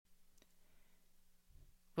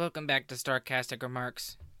Welcome back to Sarcastic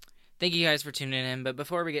Remarks. Thank you guys for tuning in, but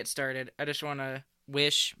before we get started, I just want to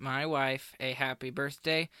wish my wife a happy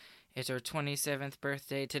birthday. It's her 27th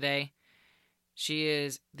birthday today. She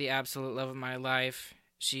is the absolute love of my life.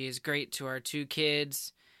 She is great to our two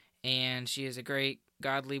kids, and she is a great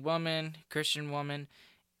godly woman, Christian woman.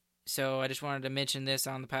 So I just wanted to mention this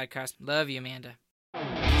on the podcast. Love you, Amanda.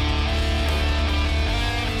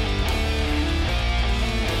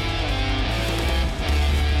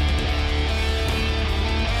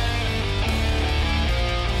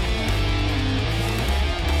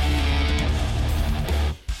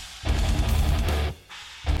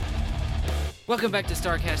 Welcome back to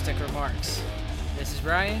Sarcastic Remarks. This is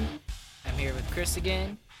Ryan. I'm here with Chris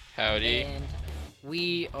again. Howdy. And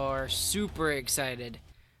we are super excited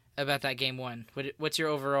about that game one. What's your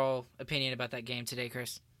overall opinion about that game today,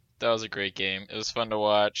 Chris? That was a great game. It was fun to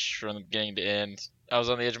watch from the beginning to end. I was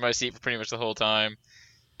on the edge of my seat for pretty much the whole time.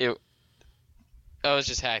 I was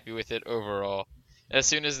just happy with it overall. As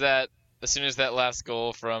soon as that last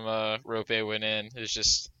goal from Rope went in, it was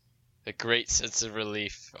just a great sense of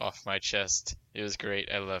relief off my chest. It was great.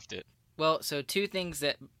 I loved it. Well, so two things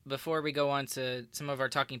that before we go on to some of our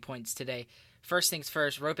talking points today. First things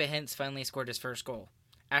first, Rope Hintz finally scored his first goal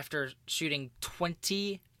after shooting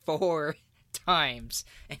 24 times,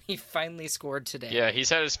 and he finally scored today. Yeah, he's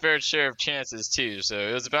had his fair share of chances too, so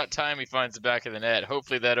it was about time he finds the back of the net.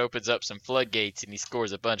 Hopefully that opens up some floodgates and he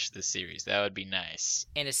scores a bunch this series. That would be nice.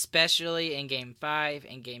 And especially in Game 5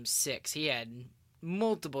 and Game 6, he had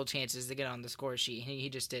multiple chances to get on the score sheet. He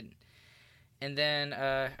just didn't. And then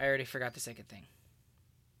I already forgot the second thing.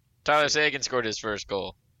 Tyler Seguin scored his first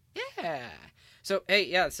goal. Yeah. So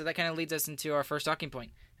that kind of leads us into our first talking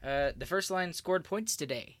point. The first line scored points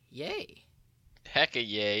today. Yay. Hecka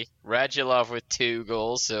yay. Radulov with 2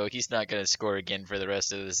 goals, so he's not going to score again for the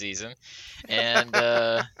rest of the season. And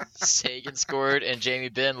Seguin scored, and Jamie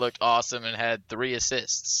Benn looked awesome and had 3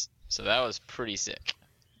 assists. So that was pretty sick.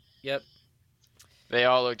 Yep. They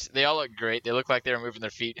all looked great. They looked like they were moving their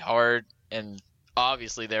feet hard, and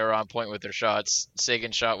obviously they were on point with their shots.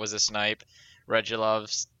 Seguin's shot was a snipe.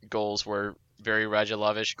 Radulov's goals were very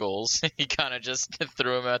Radulovish goals. He kind of just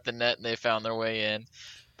threw them at the net, and they found their way in.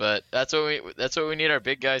 But that's what we need our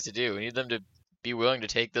big guys to do. We need them to be willing to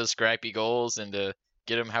take those scrappy goals and to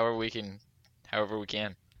get them however we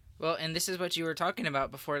can. Well, and this is what you were talking about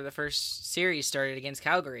before the first series started against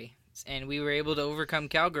Calgary. And we were able to overcome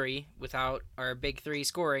Calgary without our big three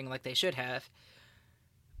scoring like they should have.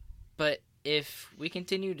 But if we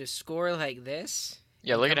continue to score like this...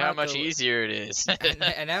 Yeah, look at how much easier it is.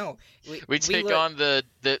 I know. We take on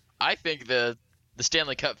I think the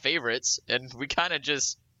Stanley Cup favorites, and we kind of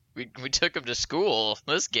just... We took them to school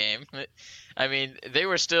this game. I mean, they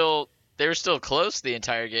were still close the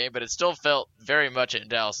entire game, but it still felt very much in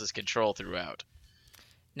Dallas's control throughout.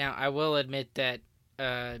 Now, I will admit that...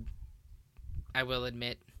 I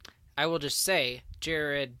will just say,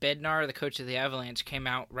 Jared Bednar, the coach of the Avalanche, came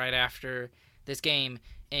out right after this game,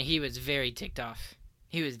 and he was very ticked off.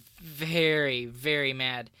 He was very, very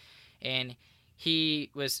mad, and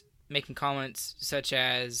he was making comments such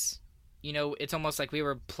as, it's almost like we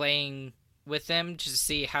were playing with them to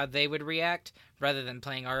see how they would react rather than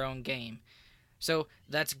playing our own game. So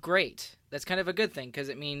that's great. That's kind of a good thing, because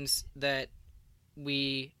it means that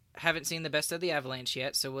we haven't seen the best of the Avalanche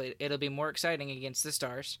yet, so it'll be more exciting against the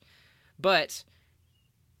Stars. But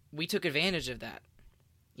we took advantage of that.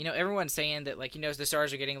 Everyone's saying that, the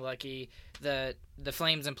Stars are getting lucky, the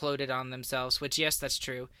Flames imploded on themselves, which, yes, that's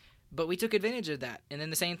true. But we took advantage of that. And then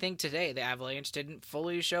the same thing today. The Avalanche didn't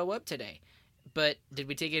fully show up today. But did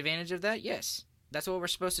we take advantage of that? Yes. That's what we're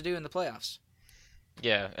supposed to do in the playoffs.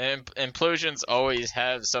 Yeah, and implosions always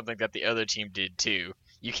have something that the other team did too.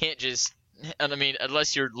 You can't just... And I mean,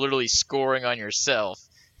 unless you're literally scoring on yourself,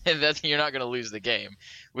 and then you're not going to lose the game.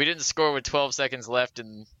 We didn't score with 12 seconds left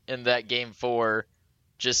in that Game 4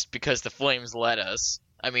 just because the Flames let us.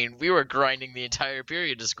 I mean, we were grinding the entire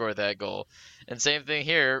period to score that goal. And same thing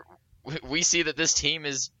here. We see that this team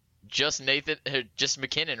is just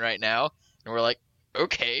McKinnon right now, and we're like,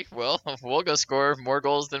 okay, well, we'll go score more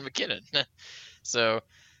goals than McKinnon. So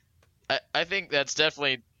I think it's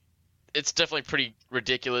definitely pretty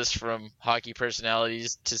ridiculous from hockey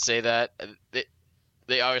personalities to say that.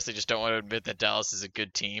 They obviously just don't want to admit that Dallas is a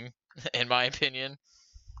good team, in my opinion.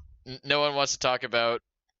 No one wants to talk about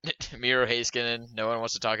Miro Heiskanen. No one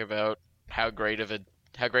wants to talk about how great of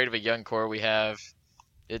a young core we have.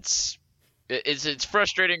 It's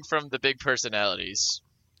frustrating from the big personalities.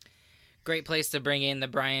 Great place to bring in the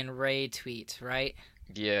Brian Ray tweet, right?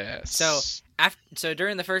 So, Yes. so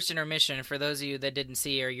during the first intermission, for those of you that didn't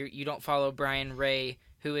see or you don't follow Brian Ray,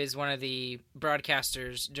 who is one of the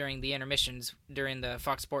broadcasters during the intermissions during the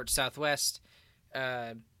Fox Sports Southwest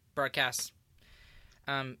broadcasts,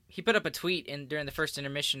 he put up a tweet during the first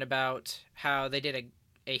intermission about how they did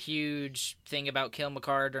a huge thing about Cale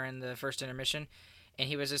Makar during the first intermission, and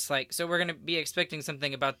he was just like, so we're going to be expecting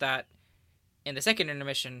something about that in the second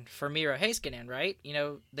intermission for Miro Heiskanen, right? You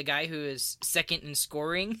know, the guy who is second in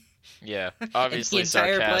scoring. Yeah, obviously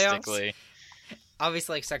entire sarcastically.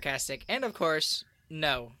 Obviously sarcastic. And of course,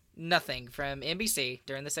 no, nothing from NBC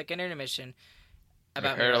during the second intermission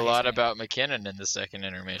about We heard Miro a lot Heiskanen. about McKinnon in the second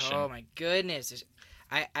intermission. Oh my goodness.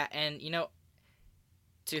 I and you know,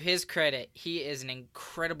 to his credit, he is an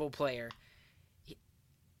incredible player.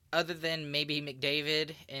 Other than maybe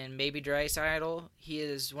McDavid and maybe Draisaitl, he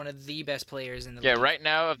is one of the best players in the Yeah, league. right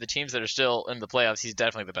now of the teams that are still in the playoffs, he's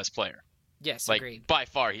definitely the best player. Yes, Like agreed. by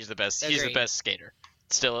far, he's the best. He's the Agreed. best skater.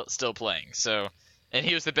 Still playing. So, and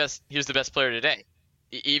he was the best. He was the best player today.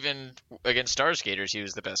 Even against Star Skaters, he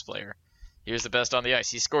was the best player. He was the best on the ice.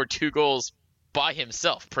 He scored 2 goals by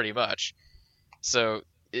himself, pretty much. So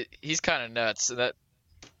he's kind of nuts.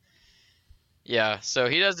 Yeah. So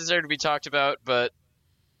he does deserve to be talked about, but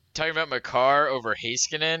talking about Makar over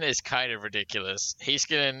Heiskanen is kind of ridiculous.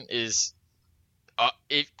 Heiskanen is,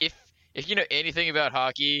 if you know anything about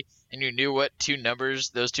hockey and you knew what 2 numbers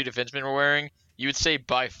those 2 defensemen were wearing, you would say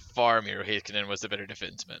by far Miro Heiskanen was the better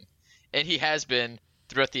defenseman, and he has been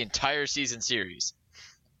throughout the entire season series.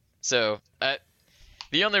 So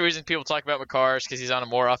the only reason people talk about Makar is because he's on a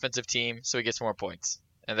more offensive team, so he gets more points,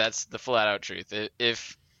 and that's the flat out truth.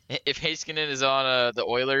 If Heiskanen is on the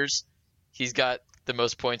Oilers, he's got the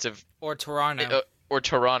most points of Or Toronto. or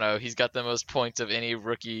Toronto. He's got the most points of any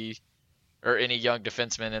rookie or any young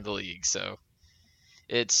defenseman in the league. So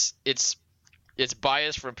it's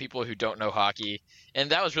biased from people who don't know hockey,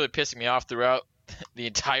 and that was really pissing me off throughout the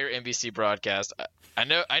entire NBC broadcast. I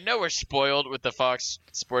know we're spoiled with the Fox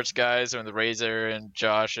Sports guys and the Razor and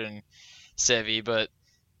Josh and Sevi, but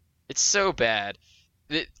it's so bad.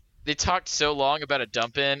 They talked so long about a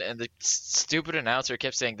dump in, and the stupid announcer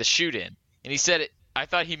kept saying the shoot in. And he said it. I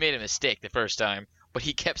thought he made a mistake the first time, but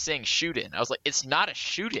he kept saying shoot in. I was like, it's not a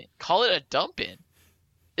shoot in. Call it a dump in.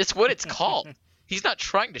 It's what it's called. He's not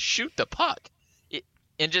trying to shoot the puck.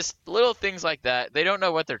 And just little things like that. They don't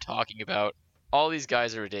know what they're talking about. All these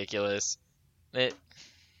guys are ridiculous. I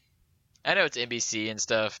know it's NBC and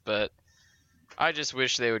stuff, but I just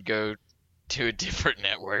wish they would go to a different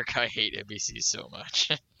network. I hate NBC so much.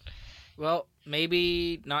 Well,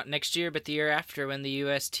 maybe not next year, but the year after when the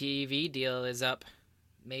US TV deal is up.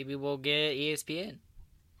 Maybe we'll get ESPN.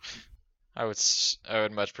 I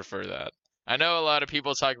would much prefer that. I know a lot of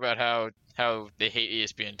people talk about how they hate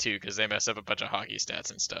ESPN too because they mess up a bunch of hockey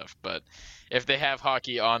stats and stuff. But if they have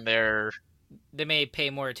hockey on their They may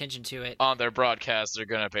pay more attention to it. broadcast, they're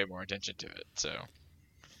gonna pay more attention to it. So,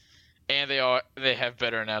 and they have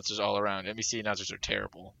better announcers all around. NBC announcers are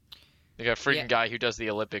terrible. They got a freaking guy who does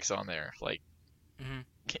the Olympics on there. Like,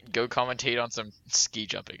 go commentate on some ski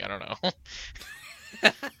jumping. I don't know.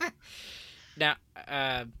 Now,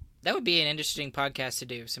 that would be an interesting podcast to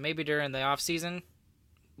do. So maybe during the off season,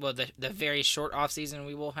 well, the very short off season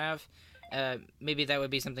we will have, maybe that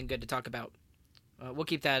would be something good to talk about. We'll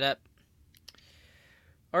keep that up.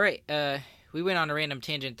 All right, we went on a random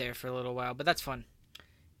tangent there for a little while, but that's fun.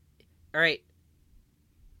 All right,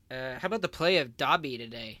 how about the play of Dobby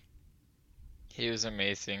today? He was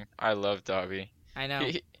amazing. I love Dobby. I know.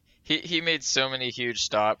 He made so many huge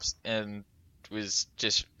stops and was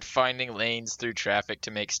just finding lanes through traffic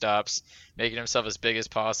to make stops, making himself as big as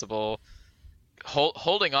possible,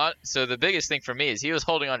 holding on. So the biggest thing for me is he was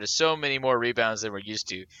holding on to so many more rebounds than we're used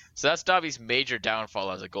to. So that's Dobby's major downfall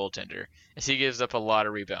as a goaltender, is he gives up a lot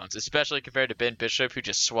of rebounds, especially compared to Ben Bishop, who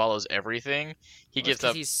just swallows everything. He gives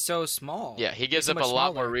up. He's so small. Yeah, he gives so up a much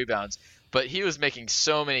lot smaller. more rebounds. But he was making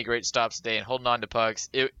so many great stops today and holding on to pucks.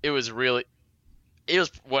 It was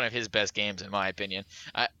one of his best games in my opinion.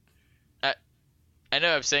 I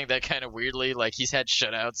know I'm saying that kind of weirdly, like he's had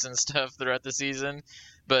shutouts and stuff throughout the season,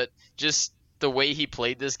 but just the way he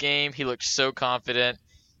played this game, he looked so confident.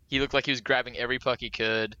 He looked like he was grabbing every puck he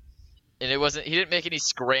could, and he didn't make any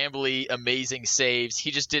scrambly, amazing saves.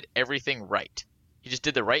 He just did everything right. He just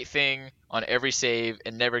did the right thing on every save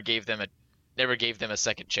and never gave them a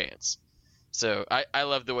second chance. So I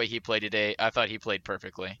love the way he played today. I thought he played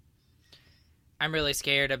perfectly. I'm really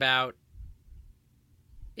scared about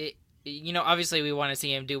it. You know, obviously we want to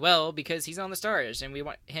see him do well because he's on the Stars and we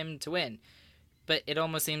want him to win. But it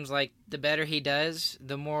almost seems like the better he does,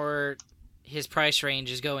 the more his price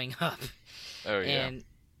range is going up. Oh yeah. And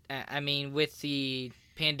I mean, with the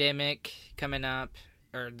pandemic coming up,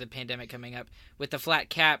 with the flat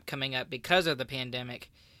cap coming up because of the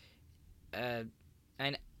pandemic, and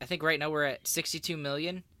I think right now we're at 62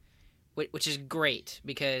 million, which is great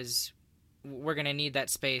because we're gonna need that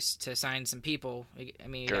space to sign some people. I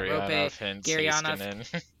mean, Gurianov, Hintz, Gurianov,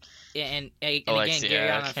 and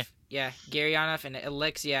again, Gurianov and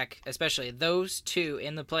Alexiak, especially those two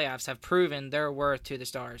in the playoffs have proven their worth to the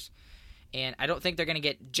Stars. And I don't think they're going to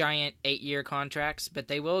get giant 8-year contracts, but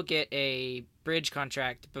they will get a bridge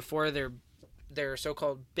contract before their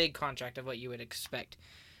so-called big contract of what you would expect.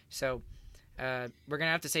 So we're going to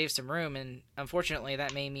have to save some room, and unfortunately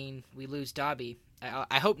that may mean we lose Dobby.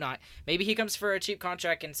 I hope not. Maybe he comes for a cheap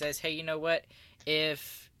contract and says, hey, you know what?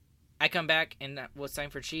 If I come back and we'll sign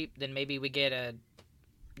for cheap, then maybe we get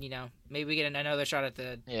another shot at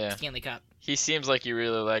the Stanley Cup. He seems like he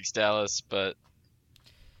really likes Dallas, but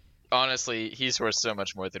honestly, he's worth so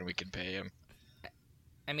much more than we can pay him.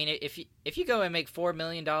 I mean, if you go and make $4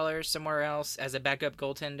 million somewhere else as a backup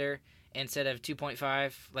goaltender instead of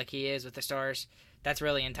 2.5 like he is with the Stars, that's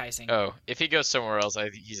really enticing. Oh, if he goes somewhere else, I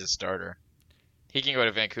think he's a starter. He can go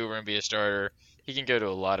to Vancouver and be a starter. He can go to a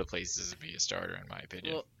lot of places and be a starter, in my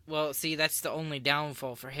opinion. Well, see, that's the only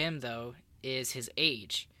downfall for him, though, is his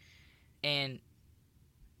age. And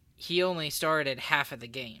he only started half of the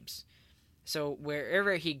games. So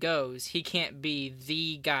wherever he goes, he can't be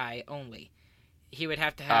the guy only. He would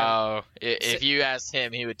have to have... Oh, if you asked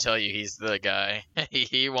him, he would tell you he's the guy.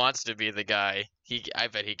 He wants to be the guy. I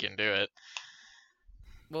bet he can do it.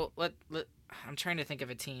 Well, I'm trying to think of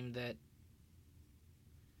a team that...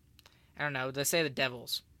 I don't know. Let's say the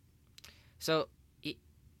Devils. So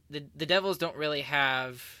the Devils don't really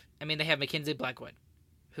have... I mean, they have Mackenzie Blackwood,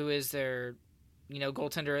 who is their,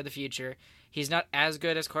 goaltender of the future. He's not as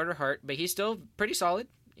good as Carter Hart, but he's still pretty solid.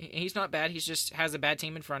 He's not bad. He just has a bad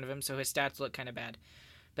team in front of him, so his stats look kind of bad.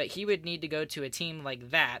 But he would need to go to a team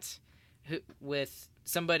like that with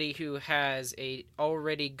somebody who has a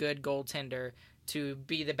already good goaltender to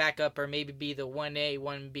be the backup or maybe be the 1A,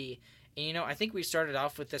 1B. And, I think we started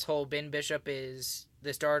off with this whole Ben Bishop is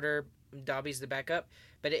the starter, Dobby's the backup.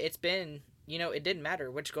 But it's been, it didn't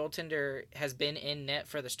matter which goaltender has been in net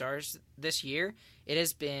for the Stars this year. It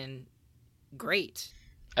has been great.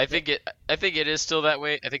 I think it is still that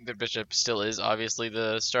way. I think that Bishop still is obviously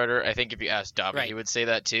the starter. I think if you asked Dobby, right, he would say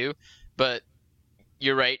that too. But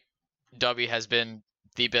you're right. Dobby has been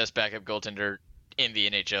the best backup goaltender in the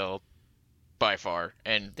NHL by far.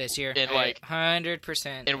 And this year, and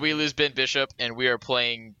 100%. And we lose Ben Bishop, and we are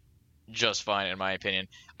playing just fine, in my opinion.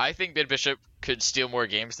 I think Ben Bishop could steal more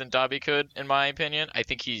games than Dobby could, in my opinion. I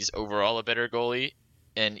think he's overall a better goalie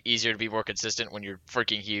and easier to be more consistent when you're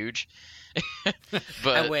freaking huge.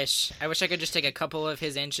 But I wish I could just take a couple of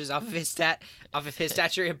his inches off of his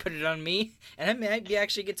stature and put it on me, and I might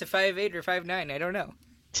actually get to 5'8" or 5'9". I don't know.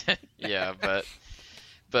 Yeah,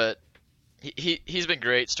 but he's been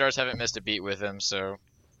great. Stars haven't missed a beat with him, so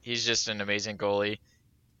he's just an amazing goalie.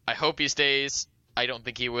 I hope he stays. I don't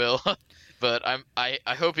think he will, but I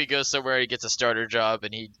hope he goes somewhere, he gets a starter job,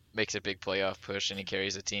 and he makes a big playoff push and he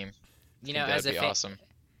carries a team. That'd be awesome.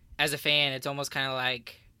 As a fan, it's almost kind of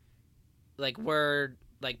like we're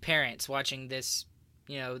like parents watching this,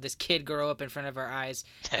 this kid grow up in front of our eyes,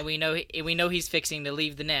 and we know he's fixing to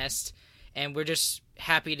leave the nest, and we're just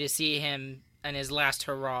happy to see him in his last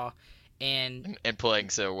hurrah, and playing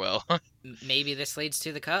so well. Maybe this leads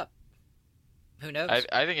to the Cup. Who knows?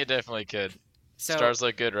 I think it definitely could. So, Stars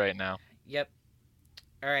look good right now. Yep.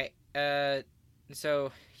 All right.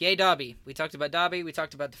 So yay Dobby. We talked about Dobby. We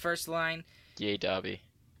talked about the first line. Yay Dobby.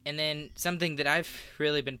 And then something that I've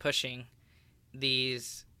really been pushing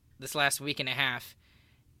this last week and a half,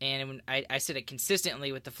 and I said it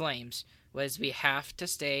consistently with the Flames, was we have to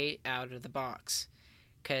stay out of the box.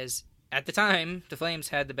 Because at the time, the Flames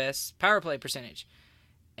had the best power play percentage.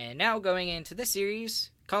 And now going into this series,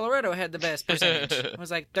 Colorado had the best percentage. It was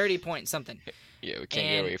like 30 point something. Yeah, we can't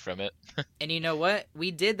get away from it. And you know what? We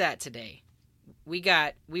did that today. We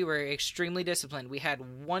were extremely disciplined. We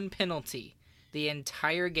had one penalty the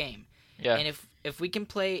entire game. Yeah. And if we can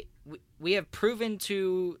play, we have proven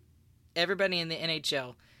to everybody in the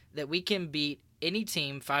NHL that we can beat any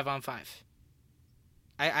team 5-on-5.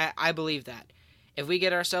 I believe that. If we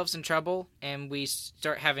get ourselves in trouble and we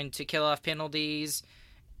start having to kill off penalties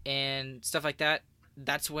and stuff like that,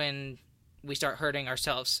 that's when we start hurting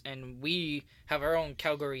ourselves, and we have our own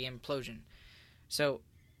Calgary implosion. So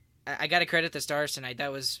I got to credit the Stars tonight.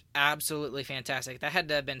 That was absolutely fantastic. That had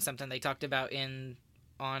to have been something they talked about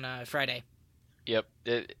on Friday. Yep.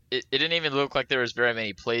 It didn't even look like there was very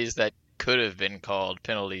many plays that could have been called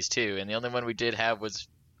penalties too, and the only one we did have was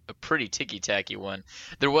a pretty ticky-tacky one.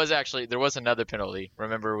 There was another penalty.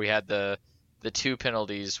 Remember, we had the two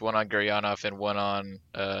penalties, one on Guryanov and one on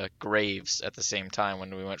Graves at the same time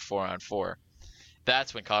when we went 4-on-4.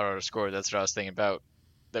 That's when Colorado scored. That's what I was thinking about,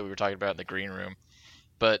 that we were talking about in the green room.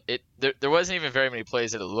 But there wasn't even very many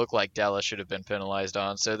plays that it looked like Dallas should have been penalized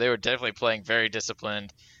on, so they were definitely playing very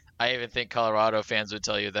disciplined. I even think Colorado fans would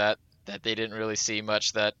tell you that they didn't really see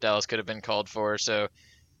much that Dallas could have been called for. So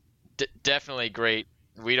definitely great.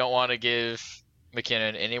 We don't want to give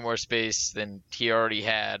MacKinnon any more space than he already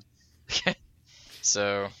had.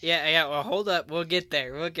 So yeah. Well, hold up. We'll get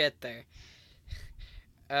there.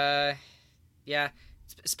 Yeah.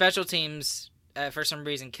 Special teams for some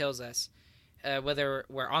reason kills us. Whether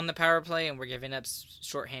we're on the power play and we're giving up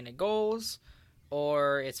shorthanded goals,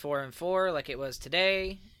 or it's 4-4 like it was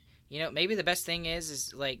today. Maybe the best thing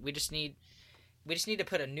is like we just need to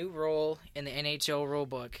put a new rule in the NHL rule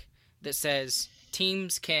book that says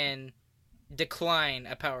teams can decline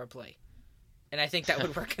a power play. And I think that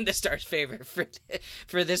would work in the Stars' favor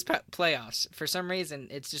for this playoffs. For some reason,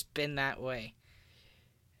 it's just been that way.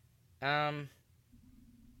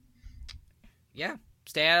 Yeah,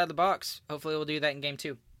 stay out of the box. Hopefully we'll do that in Game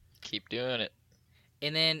 2. Keep doing it.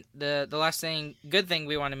 And then the last good thing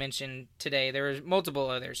we want to mention today, there were multiple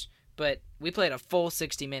others, but we played a full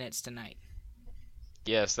 60 minutes tonight.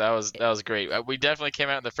 Yes, that was great. We definitely came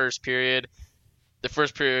out in the first period. The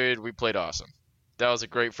first period, we played awesome. That was a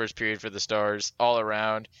great first period for the Stars all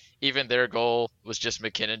around. Even their goal was just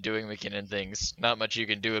MacKinnon doing MacKinnon things. Not much you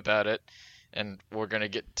can do about it, and we're going to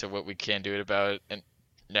get to what we can do about it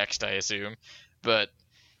next, I assume. But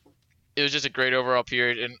it was just a great overall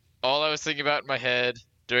period, and all I was thinking about in my head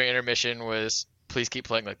during intermission was, please keep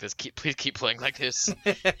playing like this. Please keep playing like this.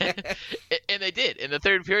 And they did. In the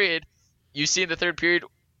third period, you see in the third period,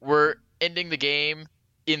 we're ending the game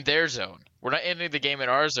in their zone. We're not ending the game in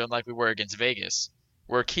our zone like we were against Vegas.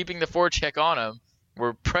 We're keeping the forecheck on them.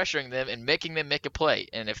 We're pressuring them and making them make a play.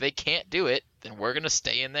 And if they can't do it, then we're going to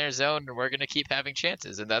stay in their zone and we're going to keep having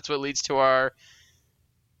chances. And that's what leads to our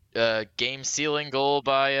game-sealing goal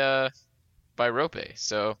by Rope.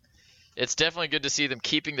 So it's definitely good to see them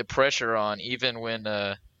keeping the pressure on even when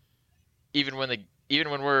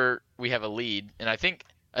we have a lead. And I think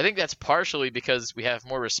that's partially because we have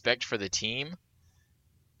more respect for the team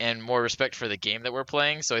and more respect for the game that we're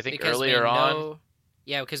playing. So I think because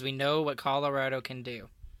we know what Colorado can do.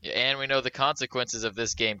 Yeah, and we know the consequences of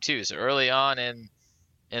this game too. So early on in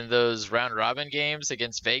those round robin games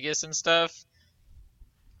against Vegas and stuff,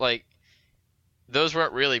 like those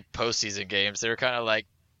weren't really postseason games. They were kind of like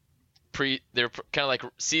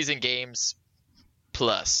season games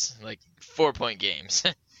plus, like 4-point games.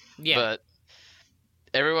 Yeah. But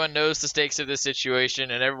everyone knows the stakes of this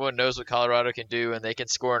situation, and everyone knows what Colorado can do, and they can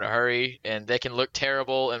score in a hurry, and they can look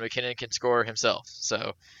terrible, and MacKinnon can score himself.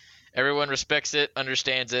 So everyone respects it,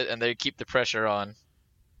 understands it, and they keep the pressure on.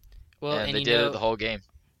 Well, and they did it the whole game.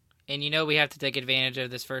 And we have to take advantage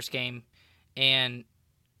of this first game, and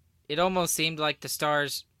it almost seemed like the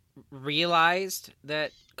Stars realized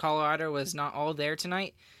that Colorado was not all there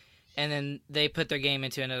tonight, and then they put their game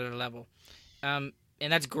into another level.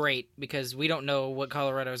 And that's great because we don't know what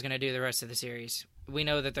Colorado is going to do the rest of the series. We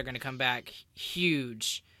know that they're going to come back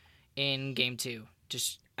huge in Game 2.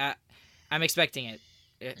 I'm expecting it.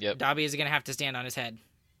 Yep. Dobby is going to have to stand on his head.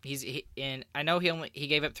 And I know he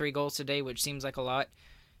gave up 3 goals today, which seems like a lot.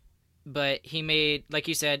 But he made, like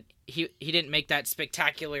you said, he didn't make that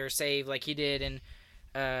spectacular save like he did in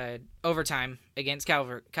overtime against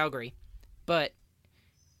Calgary. But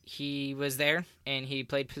he was there, and he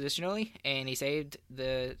played positionally, and he saved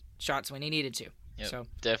the shots when he needed to. Yep. So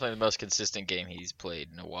definitely the most consistent game he's played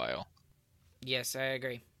in a while. Yes, I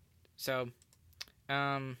agree. So,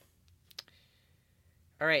 all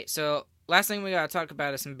right. So last thing we got to talk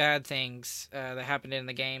about is some bad things that happened in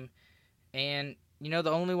the game. And,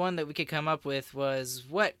 the only one that we could come up with was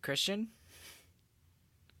what, Christian?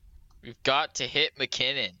 We've got to hit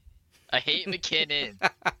MacKinnon. I hate MacKinnon.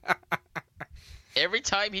 Every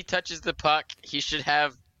time he touches the puck, he should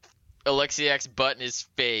have Alexiak's butt in his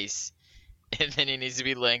face, and then he needs to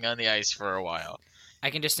be laying on the ice for a while. I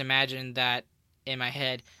can just imagine that in my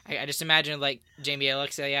head. I just imagine, like, Jamie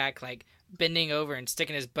Alexiak, like, bending over and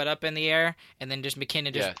sticking his butt up in the air, and then just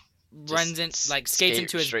MacKinnon runs in, like, skates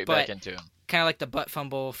into his straight butt. Back into him. Kind of like the butt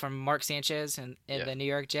fumble from Mark Sanchez in the New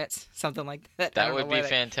York Jets. Something like that. That would be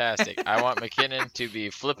fantastic. I want MacKinnon to be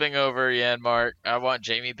flipping over Janmark. I want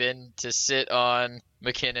Jamie Benn to sit on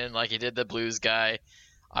MacKinnon like he did the Blues guy.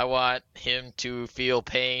 I want him to feel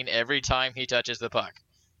pain every time he touches the puck.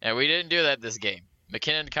 And we didn't do that this game.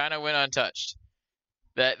 McKinnon kind of went untouched.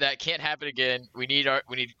 That can't happen again. We need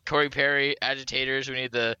Corey Perry agitators. We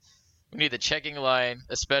need the checking line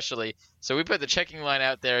especially. So we put the checking line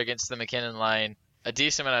out there against the McKinnon line a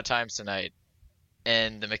decent amount of times tonight,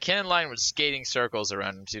 and the McKinnon line was skating circles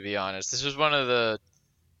around him. To be honest, this was one of the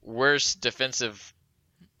worst defensive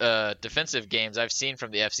games I've seen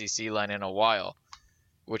from the FCC line in a while,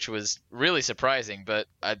 which was really surprising. But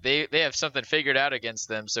they have something figured out against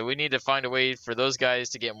them, so we need to find a way for those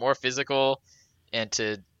guys to get more physical,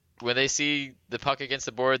 and when they see the puck against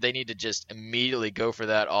the board, they need to just immediately go for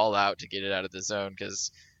that all out to get it out of the zone,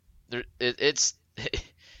 because it's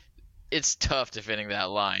it's tough defending that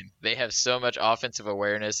line. They have so much offensive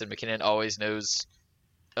awareness, and McKinnon always knows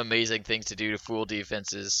amazing things to do to fool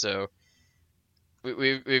defenses. So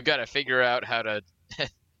we've got to figure out how to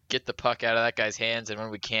get the puck out of that guy's hands, and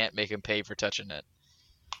when we can't, make him pay for touching it.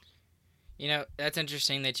 That's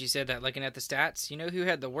interesting that you said that. Looking at the stats, you know who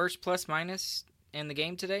had the worst plus-minus in the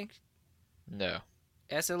game today? No.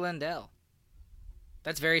 Esa Lindell.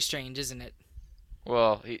 That's very strange, isn't it?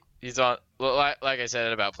 Well, he's on. Well, like I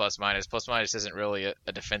said about plus minus. Plus minus isn't really a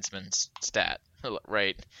defenseman's stat,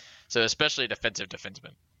 right? So especially a defensive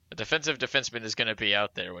defenseman. A defensive defenseman is going to be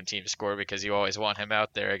out there when teams score because you always want him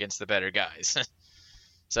out there against the better guys.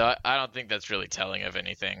 So I don't think that's really telling of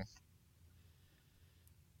anything.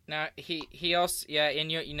 Now he also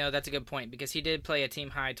and that's a good point because he did play a team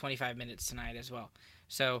high 25 minutes tonight as well.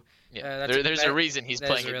 So yeah, there's a reason he's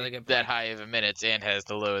playing really that high of a minutes and has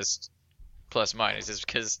the lowest plus minus is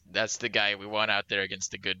because that's the guy we want out there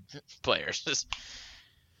against the good players.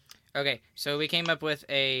 Okay, so we came up with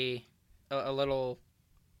a little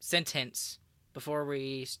sentence before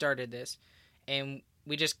we started this, and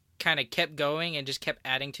we just kind of kept going and just kept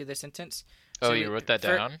adding to the sentence. Oh, you wrote that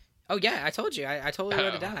down? Oh, yeah, I told you. I totally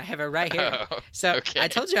wrote it down. I have it right here. So okay. I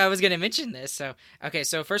told you I was going to mention this. So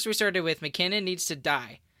first we started with McKinnon needs to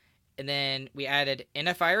die. And then we added in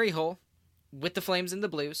a fiery hole with the Flames and the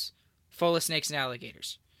Blues, full of snakes and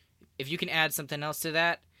alligators. If you can add something else to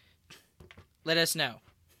that, let us know.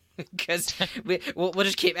 Because we'll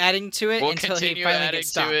just keep adding to it until he finally gets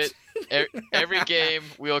stopped. Every game,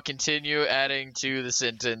 we'll continue adding to the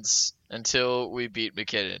sentence until we beat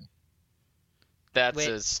McKinnon. That's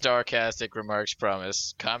a Starcastic Remarks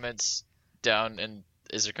promise. Comments down in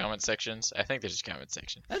is there comment sections? I think there's just comment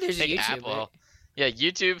section. Oh, there's YouTube. Apple. Right? Yeah,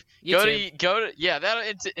 YouTube. Go to yeah, that'll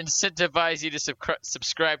incentivize you to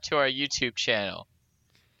subscribe to our YouTube channel.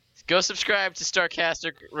 Go subscribe to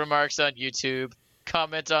Starcastic Remarks on YouTube.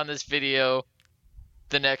 Comment on this video,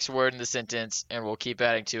 the next word in the sentence, and we'll keep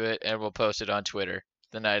adding to it, and we'll post it on Twitter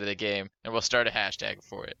the night of the game, and we'll start a hashtag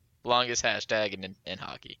for it. Longest hashtag in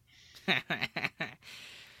hockey.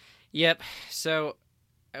 Yep. So,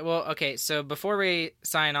 okay. So before we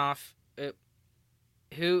sign off, if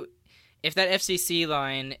that FCC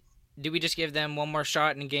line, do we just give them one more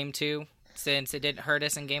shot in Game 2 since it didn't hurt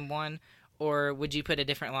us in Game 1, or would you put a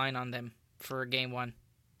different line on them for Game 1?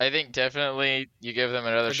 I think definitely you give them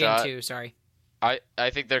another shot. Game 2, sorry. I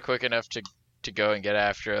think they're quick enough to go and get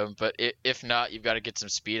after them, but if not, you've got to get some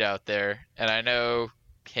speed out there. And I know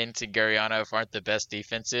Hintz and Gurianov aren't the best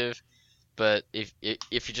defensive, but if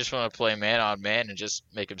you just want to play man on man and just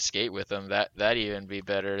make them skate with them, that'd even be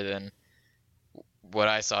better than what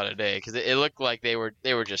I saw today, because it looked like they were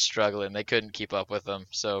just struggling. They couldn't keep up with them.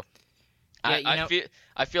 So yeah,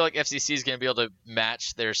 I feel like FCC is going to be able to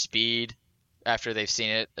match their speed after they've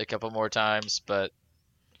seen it a couple more times, but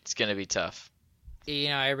it's going to be tough.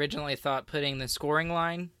 I originally thought putting the scoring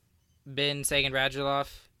line, Ben, Sagan, Radulov,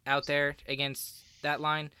 out there against that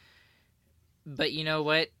line, but you know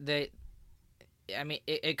what?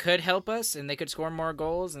 It could help us, and they could score more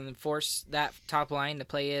goals and force that top line to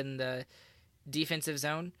play in the defensive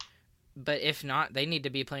zone. But if not, they need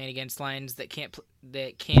to be playing against lines that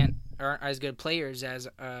aren't as good players as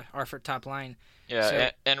our top line. Yeah, so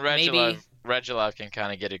and Radulov can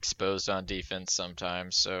kind of get exposed on defense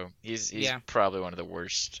sometimes, so he's probably one of the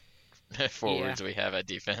worst forwards we have at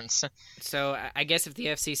defense. So I guess if the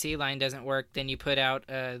FCC line doesn't work, then you put out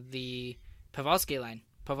the Pavelski line.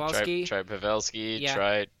 Pavelski. Try Pavelski. Yeah.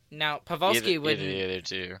 Try. Now Pavelski wouldn't. Either the other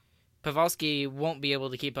two. Pavelski won't be able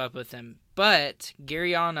to keep up with him, but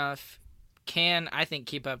Gurianov can, I think,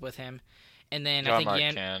 keep up with him. And then I think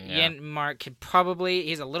Janmark could probably.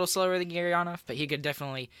 He's a little slower than Gurianov, but he could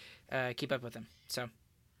definitely keep up with him. So,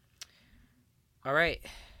 all right.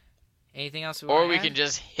 Anything else? Or we can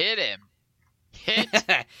just hit him. Hit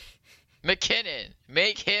McKinnon.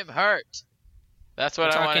 Make him hurt. That's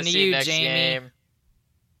what I want to see next game.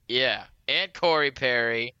 Yeah, and Corey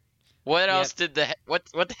Perry. What Yep. else did what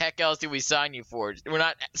the heck else did we sign you for? We're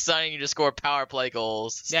not signing you to score power play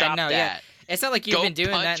goals. Yeah, Stop no, that. yeah. It's not like you've Go been doing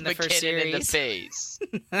punch that in the first McKinnon in the series.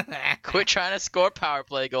 face. Quit trying to score power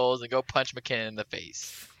play goals and go punch McKinnon in the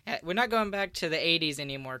face. We're not going back to the 80s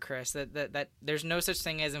anymore, Chris. That there's no such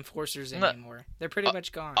thing as enforcers No. anymore. They're pretty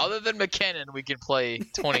much gone. Other than McKinnon, we can play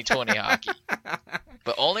 2020 hockey.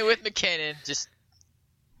 But only with McKinnon, just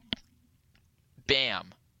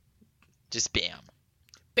bam. Just bam.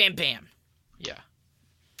 Bam, bam. Yeah.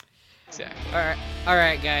 Exactly. All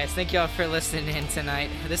right, guys. Thank y'all for listening in tonight.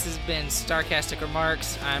 This has been Starcastic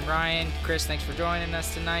Remarks. I'm Ryan. Chris, thanks for joining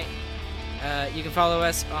us tonight. You can follow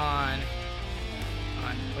us on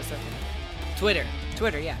what's that thing?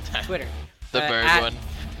 Twitter, yeah, Twitter. The bird one.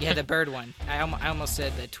 Yeah, the bird one. I almost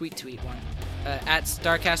said the tweet one. At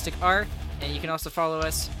StarcasticR, and you can also follow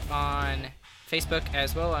us on Facebook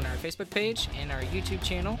as well, on our Facebook page and our YouTube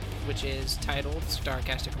channel, which is titled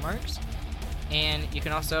Starcastic Remarks. And you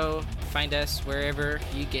can also find us wherever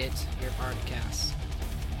you get your podcasts.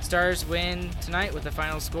 Stars win tonight with a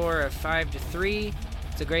final score of 5-3.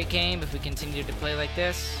 It's a great game. If we continue to play like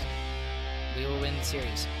this, we will win the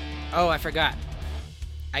series. Oh, I forgot.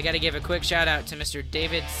 I got to give a quick shout out to Mr.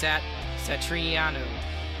 David Satriano,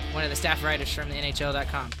 one of the staff writers from the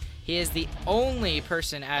NHL.com. He is the only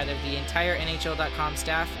person out of the entire NHL.com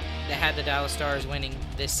staff that had the Dallas Stars winning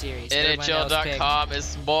this series. NHL.com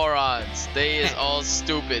is morons. They is all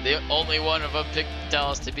stupid. Only one of them picked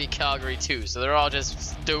Dallas to beat Calgary too, so they're all just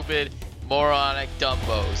stupid, moronic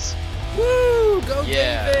dumbos. Woo! Go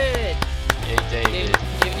Yeah. David! Hey, David.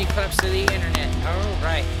 Giving you claps to the internet. All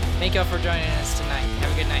right. Thank y'all for joining us tonight.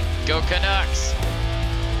 Have a good night. Go Canucks!